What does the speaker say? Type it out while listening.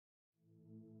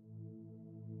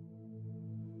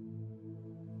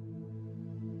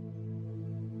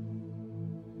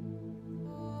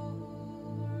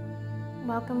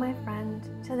welcome my friend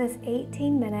to this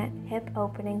 18-minute hip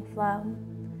opening flow.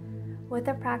 With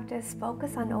the practice,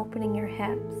 focus on opening your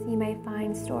hips. You may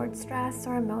find stored stress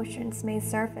or emotions may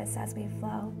surface as we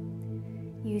flow.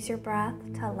 Use your breath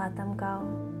to let them go,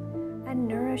 and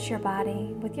nourish your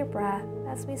body with your breath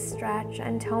as we stretch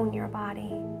and tone your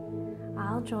body.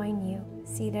 I'll join you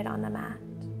seated on the mat.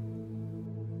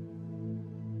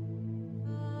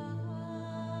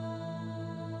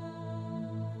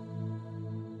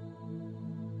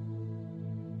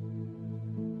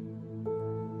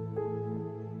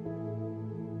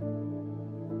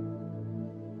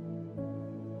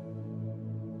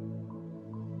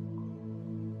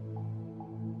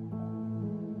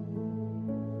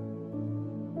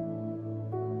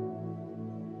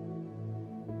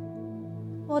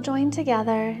 We'll join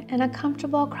together in a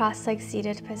comfortable cross-legged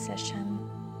seated position,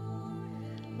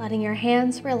 letting your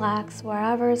hands relax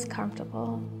wherever is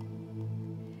comfortable,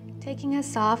 taking a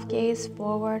soft gaze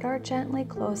forward or gently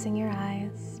closing your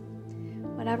eyes.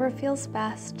 Whatever feels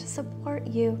best to support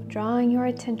you, drawing your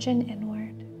attention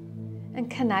inward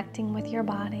and connecting with your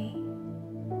body.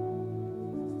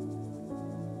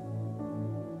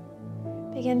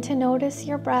 Begin to notice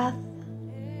your breath,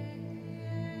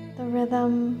 the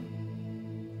rhythm,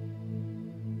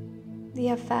 the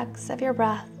effects of your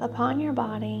breath upon your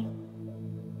body,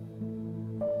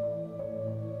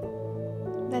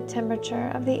 the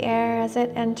temperature of the air as it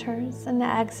enters and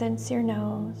exits your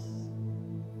nose.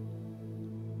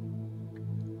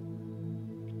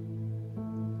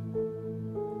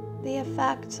 The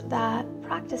effect that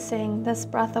practicing this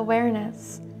breath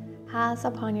awareness has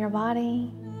upon your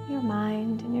body, your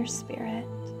mind, and your spirit.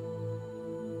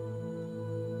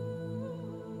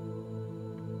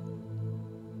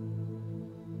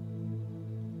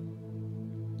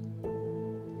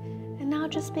 Now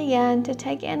just begin to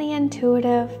take any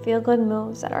intuitive, feel-good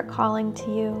moves that are calling to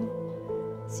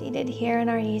you, seated here in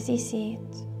our easy seat.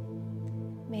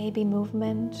 Maybe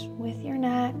movement with your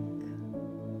neck,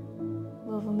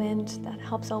 movement that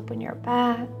helps open your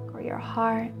back or your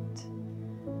heart,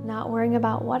 not worrying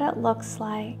about what it looks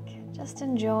like, just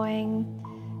enjoying.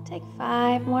 Take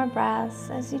 5 more breaths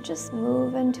as you just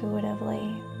move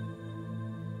intuitively.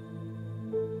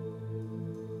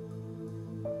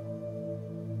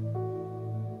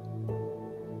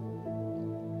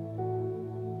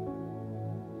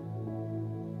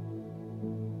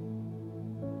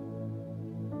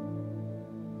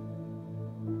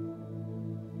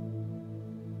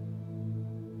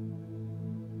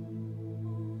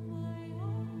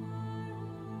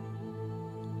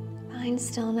 Find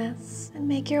stillness and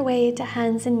make your way to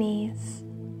hands and knees.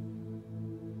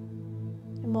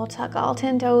 And we'll tuck all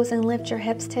 10 toes and lift your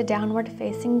hips to downward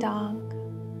facing dog.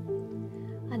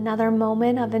 Another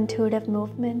moment of intuitive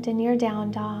movement in your down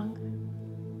dog.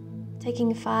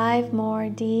 Taking 5 more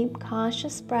deep,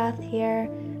 conscious breaths here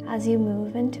as you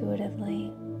move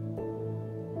intuitively.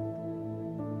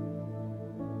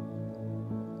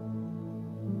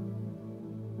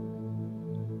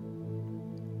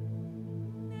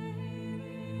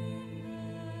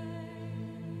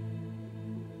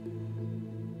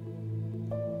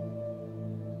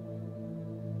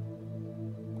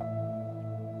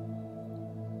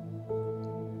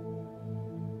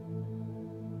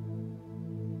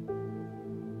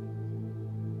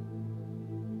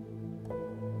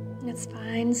 Let's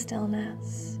find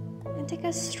stillness and take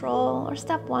a stroll or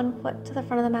step 1 foot to the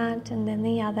front of the mat and then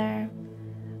the other,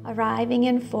 arriving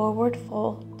in forward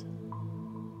fold.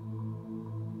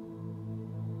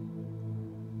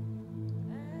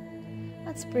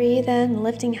 Let's breathe in,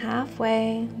 lifting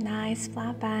halfway, nice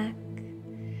flat back.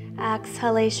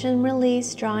 Exhalation,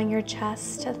 release, drawing your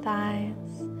chest to thighs.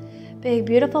 Big,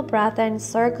 beautiful breath in,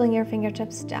 circling your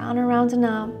fingertips down, around, and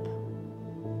up.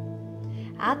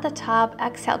 At the top,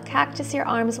 exhale, cactus your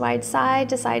arms wide side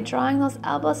to side, drawing those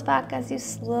elbows back as you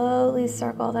slowly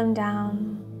circle them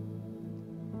down.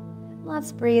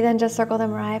 Let's breathe in to circle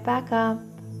them right back up.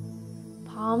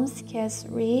 Palms kiss,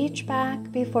 reach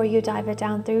back before you dive it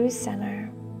down through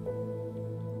center.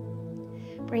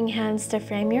 Bring hands to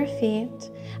frame your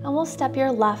feet, and we'll step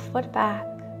your left foot back.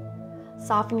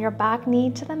 Soften your back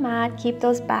knee to the mat, keep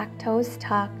those back toes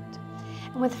tucked.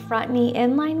 And with front knee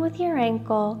in line with your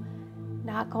ankle,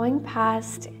 not going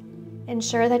past,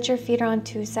 ensure that your feet are on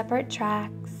 2 separate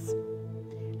tracks.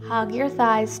 Hug your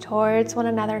thighs towards one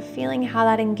another, feeling how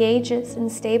that engages and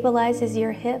stabilizes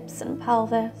your hips and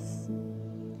pelvis.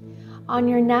 On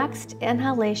your next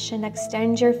inhalation,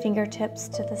 extend your fingertips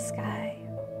to the sky.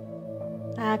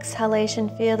 Exhalation,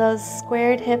 feel those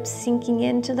squared hips sinking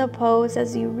into the pose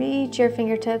as you reach your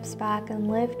fingertips back and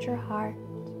lift your heart.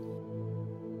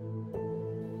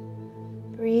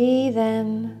 Breathe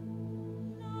in.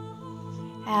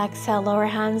 Exhale, lower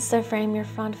hands to frame your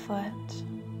front foot.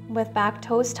 With back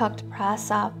toes tucked,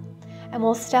 press up. And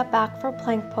we'll step back for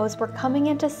plank pose. We're coming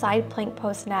into side plank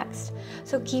pose next.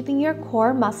 So keeping your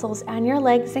core muscles and your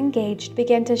legs engaged,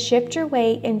 begin to shift your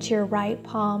weight into your right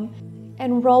palm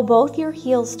and roll both your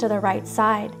heels to the right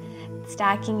side,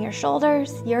 stacking your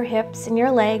shoulders, your hips, and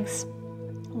your legs.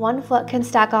 One foot can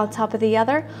stack on top of the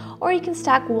other, or you can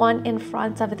stack one in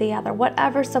front of the other,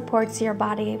 whatever supports your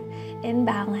body in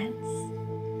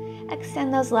balance.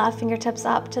 Extend those left fingertips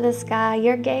up to the sky.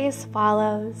 Your gaze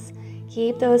follows.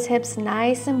 Keep those hips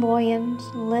nice and buoyant,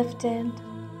 lifted.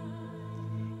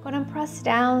 Go ahead and press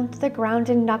down to the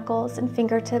grounded knuckles and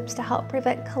fingertips to help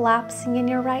prevent collapsing in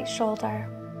your right shoulder.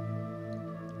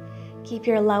 Keep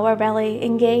your lower belly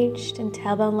engaged and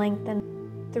tailbone lengthened.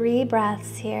 3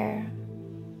 breaths here.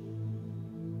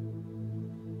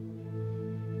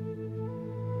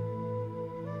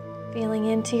 Feeling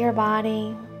into your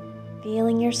body,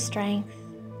 feeling your strength.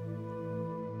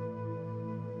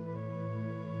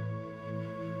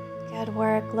 Good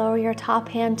work. Lower your top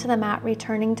hand to the mat,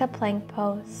 returning to plank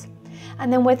pose.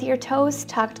 And then with your toes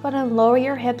tucked, go ahead and lower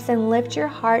your hips and lift your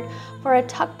heart for a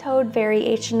tuck-toed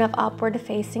variation of upward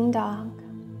facing dog.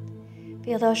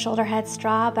 Feel those shoulder heads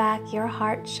draw back, your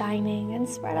heart shining, and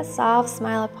spread a soft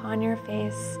smile upon your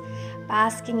face,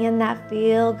 basking in that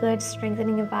feel-good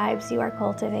strengthening vibes you are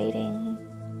cultivating.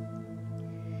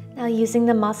 Now using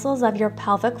the muscles of your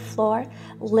pelvic floor,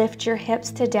 lift your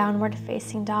hips to downward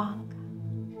facing dog.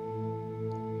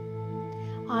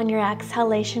 On your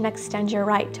exhalation, extend your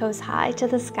right toes high to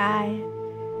the sky.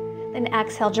 Then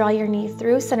exhale, draw your knee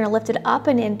through center, lift it up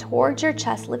and in towards your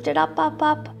chest. Lift it up, up,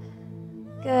 up.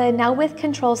 Good. Now with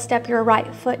control, step your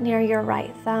right foot near your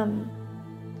right thumb.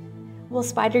 We'll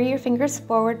spider your fingers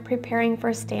forward, preparing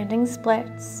for standing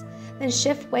splits. Then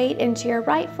shift weight into your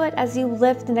right foot as you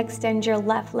lift and extend your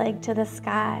left leg to the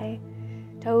sky.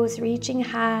 Toes reaching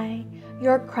high.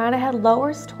 Your crown of head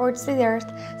lowers towards the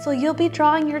earth, so you'll be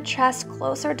drawing your chest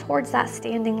closer towards that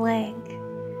standing leg.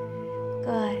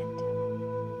 Good.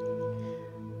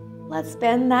 Let's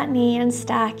bend that knee and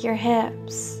stack your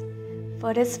hips.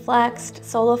 Foot is flexed,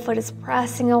 sole of foot is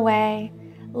pressing away,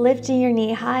 lifting your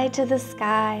knee high to the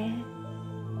sky.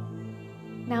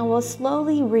 Now we'll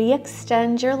slowly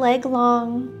re-extend your leg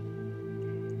long.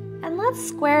 And let's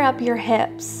square up your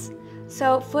hips.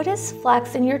 So foot is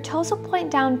flexed and your toes will point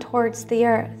down towards the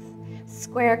earth.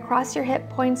 Square across your hip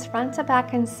points front to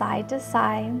back and side to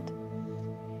side.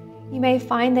 You may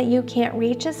find that you can't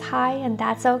reach as high, and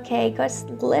that's okay. Just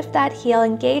lift that heel,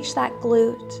 engage that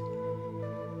glute.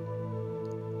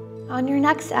 On your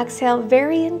next exhale,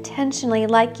 very intentionally,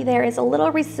 like there is a little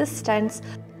resistance,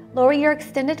 lower your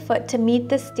extended foot to meet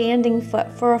the standing foot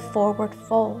for a forward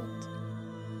fold.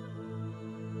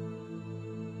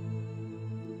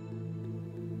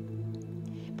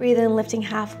 Breathe in, lifting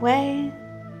halfway.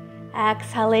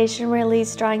 Exhalation,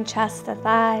 release, drawing chest to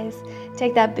thighs.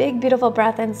 Take that big, beautiful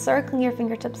breath in, circling your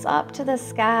fingertips up to the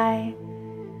sky.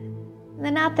 And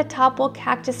then at the top, we'll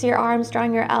cactus your arms,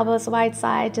 drawing your elbows wide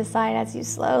side to side as you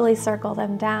slowly circle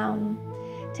them down.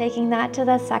 Taking that to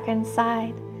the second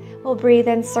side. We'll breathe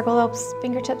in, circle those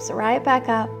fingertips right back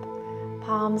up.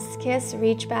 Palms kiss,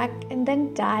 reach back, and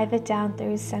then dive it down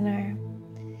through center.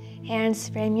 Hands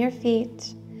frame your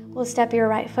feet. We'll step your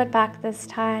right foot back this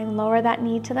time, lower that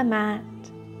knee to the mat.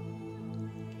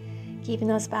 Keeping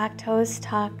those back toes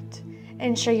tucked.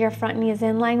 Ensure your front knee is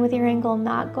in line with your ankle,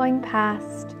 not going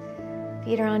past.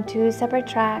 Feet are on 2 separate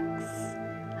tracks.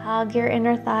 Hug your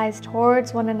inner thighs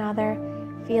towards one another,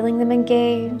 feeling them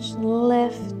engage,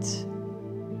 lift.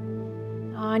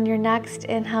 On your next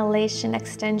inhalation,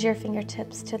 extend your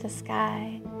fingertips to the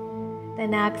sky.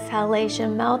 Then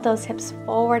exhalation, melt those hips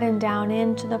forward and down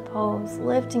into the pose,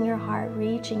 lifting your heart,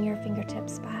 reaching your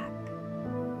fingertips back.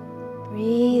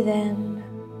 Breathe in.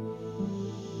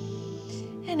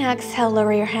 And exhale,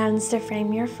 lower your hands to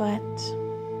frame your foot.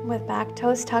 With back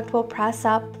toes tucked, we'll press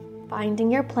up,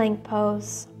 finding your plank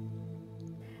pose.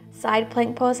 Side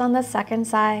plank pose on the second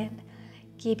side.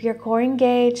 Keep your core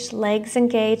engaged, legs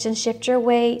engaged, and shift your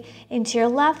weight into your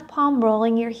left palm,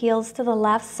 rolling your heels to the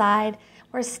left side.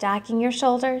 We're stacking your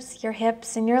shoulders, your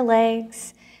hips, and your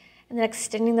legs, and then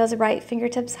extending those right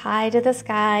fingertips high to the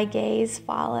sky, gaze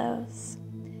follows.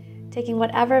 Taking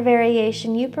whatever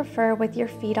variation you prefer with your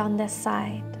feet on this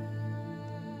side.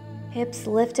 Hips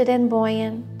lifted and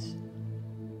buoyant.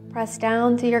 Press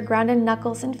down through your grounded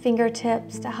knuckles and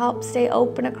fingertips to help stay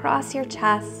open across your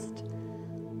chest.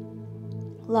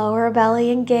 Lower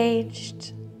belly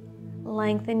engaged.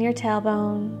 Lengthen your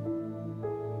tailbone.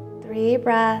 3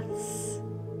 breaths.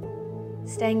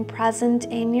 staying present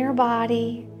in your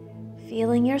body,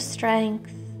 feeling your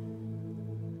strength.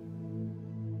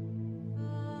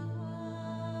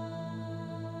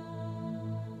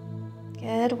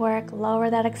 Good work. Lower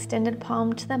that extended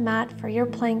palm to the mat for your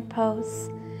plank pose.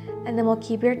 And then we'll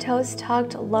keep your toes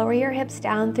tucked, lower your hips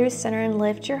down through center, and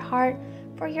lift your heart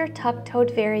for your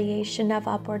tuck-toed variation of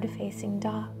upward facing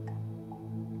dog.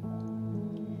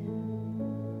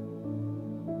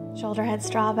 Shoulder heads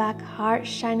draw back, heart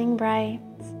shining bright,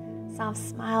 soft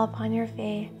smile upon your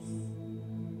face.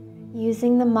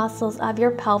 Using the muscles of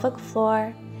your pelvic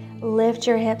floor, lift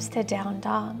your hips to down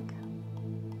dog.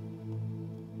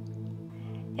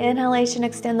 Inhalation,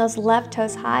 extend those left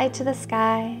toes high to the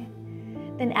sky.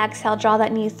 Then exhale, draw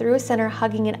that knee through center,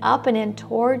 hugging it up and in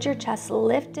towards your chest.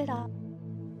 Lift it up.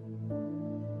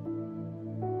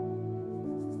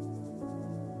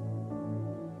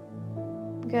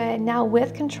 Good. Now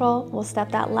with control, we'll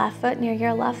step that left foot near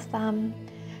your left thumb.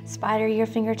 Spider your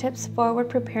fingertips forward,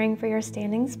 preparing for your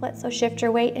standing split. So shift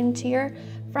your weight into your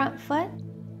front foot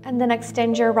and then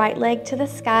extend your right leg to the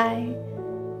sky.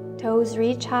 Toes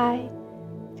reach high.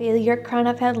 Feel your crown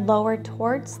of head lower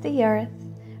towards the earth,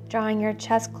 drawing your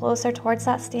chest closer towards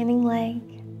that standing leg.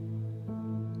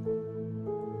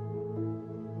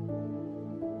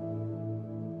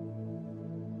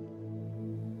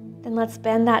 Then let's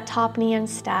bend that top knee and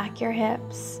stack your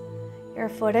hips. Your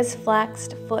foot is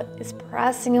flexed, foot is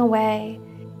pressing away.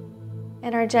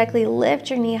 Energetically lift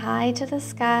your knee high to the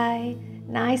sky.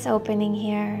 Nice opening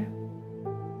here.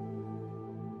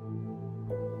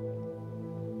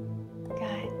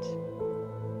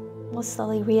 We'll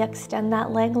slowly re-extend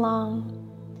that leg long.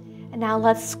 And now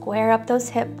let's square up those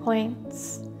hip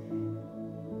points.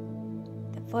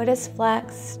 The foot is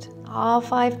flexed. All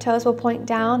 5 toes will point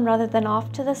down rather than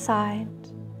off to the side.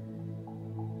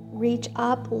 Reach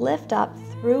up, lift up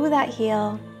through that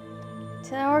heel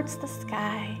towards the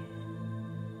sky.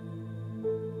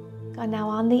 Go now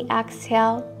on the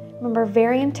exhale. Remember,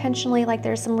 very intentionally, like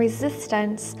there's some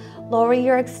resistance, lower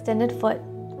your extended foot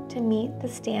to meet the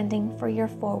standing for your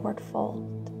forward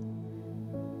fold.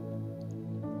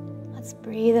 Let's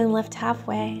breathe and lift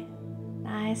halfway.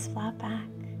 Nice flat back.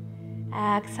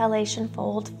 Exhalation,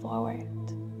 fold forward.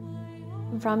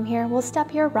 And from here, we'll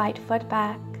step your right foot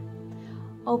back.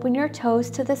 Open your toes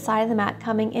to the side of the mat,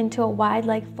 coming into a wide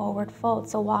leg forward fold.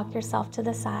 So walk yourself to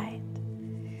the side.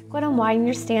 Go ahead and widen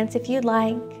your stance if you'd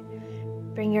like.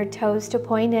 Bring your toes to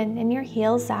point in and your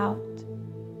heels out.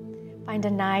 Find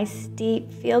a nice,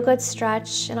 deep, feel-good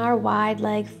stretch in our wide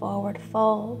leg forward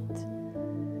fold.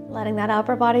 Letting that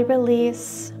upper body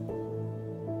release.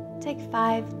 Take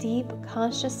 5 deep,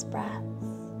 conscious breaths.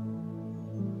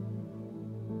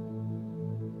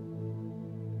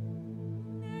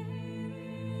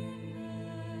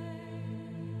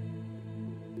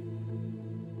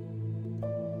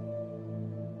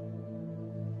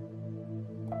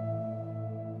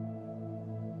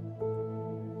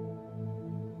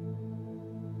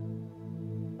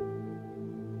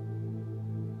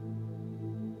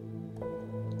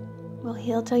 We'll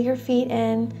heel toe your feet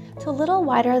in to a little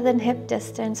wider than hip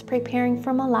distance, preparing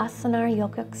for Malasana or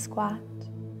yogic squat.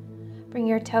 Bring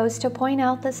your toes to point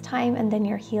out this time and then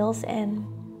your heels in.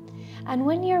 And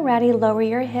when you're ready, lower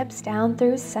your hips down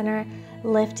through center,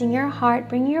 lifting your heart,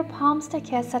 bringing your palms to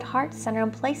kiss at heart center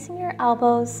and placing your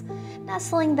elbows,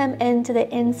 nestling them into the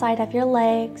inside of your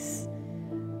legs.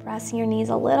 Pressing your knees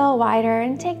a little wider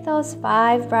and take those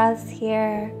 5 breaths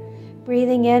here.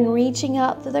 Breathing in, reaching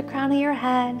up through the crown of your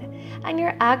head, and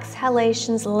your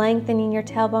exhalations lengthening your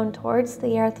tailbone towards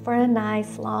the earth for a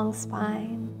nice long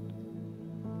spine.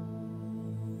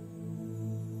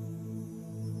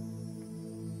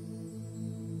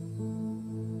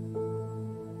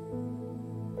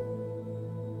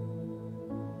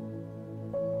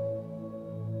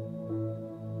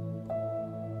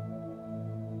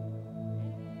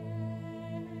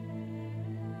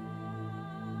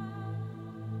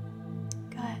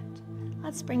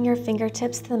 Let's bring your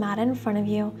fingertips to the mat in front of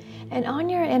you, and on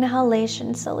your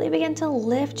inhalation, slowly begin to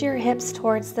lift your hips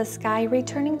towards the sky,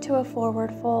 returning to a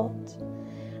forward fold.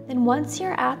 Then once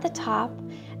you're at the top,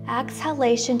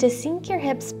 exhalation to sink your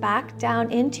hips back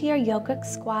down into your yogic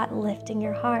squat, lifting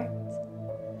your heart.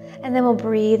 And then we'll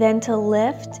breathe in to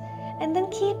lift, and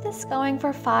then keep this going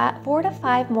for 4 to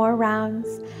 5 more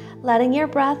rounds, letting your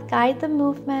breath guide the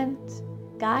movement,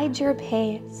 guide your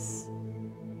pace.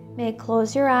 May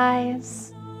close your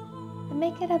eyes and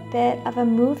make it a bit of a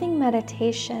moving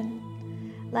meditation,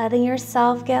 letting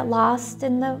yourself get lost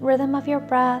in the rhythm of your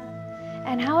breath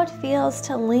and how it feels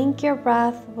to link your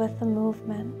breath with the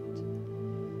movement.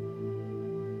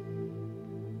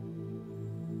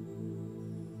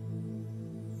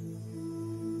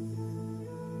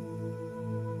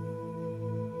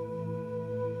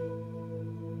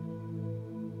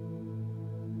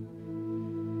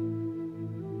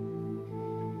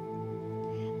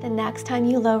 The next time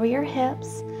you lower your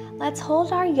hips, let's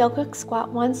hold our yogic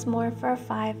squat once more for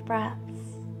 5 breaths.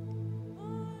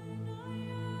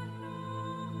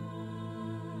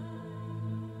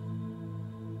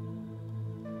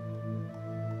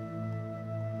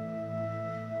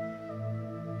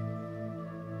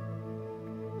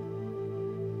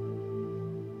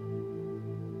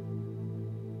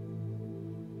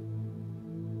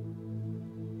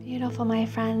 Beautiful, my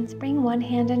friends. Bring one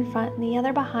hand in front and the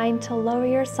other behind to lower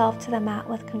yourself to the mat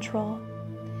with control.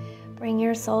 Bring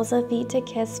your soles of feet to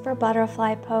kiss for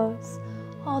butterfly pose.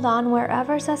 Hold on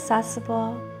wherever's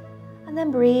accessible. And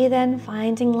then breathe in,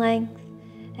 finding length.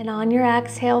 And on your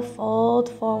exhale, fold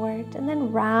forward and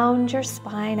then round your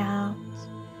spine out.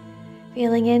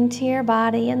 Feeling into your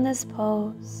body in this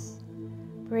pose.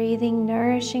 Breathing,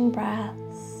 nourishing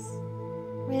breaths.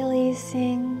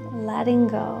 Releasing, letting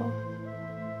go.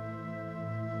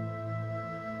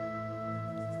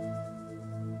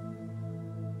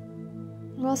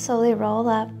 We'll slowly roll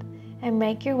up and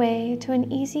make your way to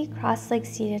an easy cross-legged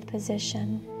seated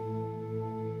position.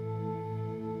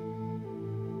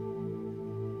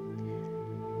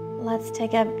 Let's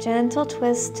take a gentle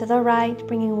twist to the right,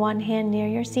 bringing one hand near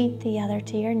your seat, the other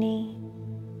to your knee.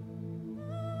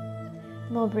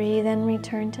 We'll breathe in,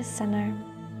 return to center.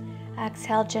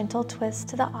 Exhale, gentle twist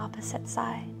to the opposite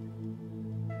side.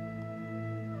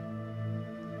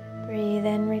 Breathe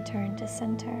in, return to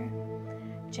center.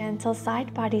 Gentle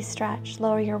side body stretch.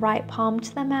 Lower your right palm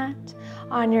to the mat.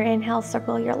 On your inhale,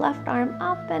 circle your left arm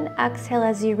up and exhale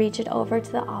as you reach it over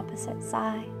to the opposite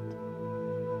side.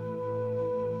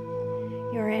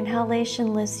 Your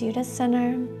inhalation lifts you to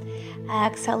center.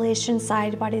 Exhalation,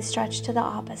 side body stretch to the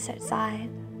opposite side.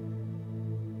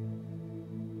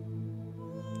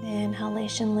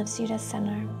 Inhalation lifts you to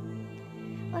center.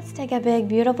 Let's take a big,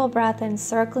 beautiful breath in,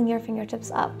 circling your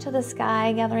fingertips up to the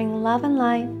sky, gathering love and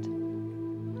light.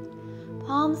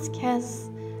 Palms kiss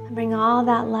and bring all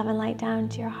that love and light down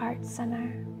to your heart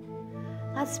center.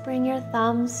 Let's bring your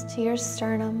thumbs to your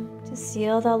sternum to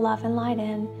seal the love and light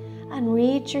in and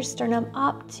reach your sternum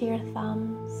up to your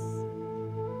thumbs.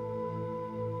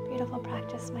 Beautiful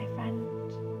practice, my friend.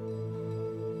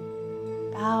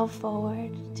 Bow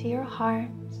forward to your heart.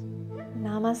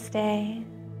 Namaste.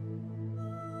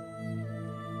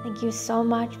 Thank you so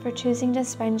much for choosing to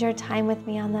spend your time with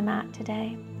me on the mat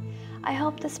today. I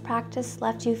hope this practice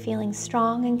left you feeling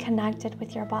strong and connected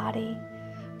with your body.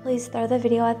 Please throw the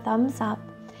video a thumbs up.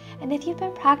 And if you've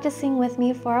been practicing with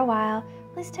me for a while,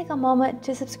 please take a moment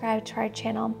to subscribe to our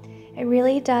channel. It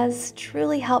really does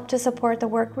truly help to support the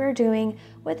work we're doing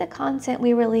with the content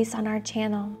we release on our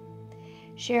channel.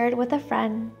 Share it with a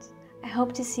friend. I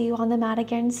hope to see you on the mat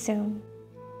again soon.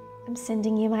 I'm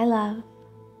sending you my love.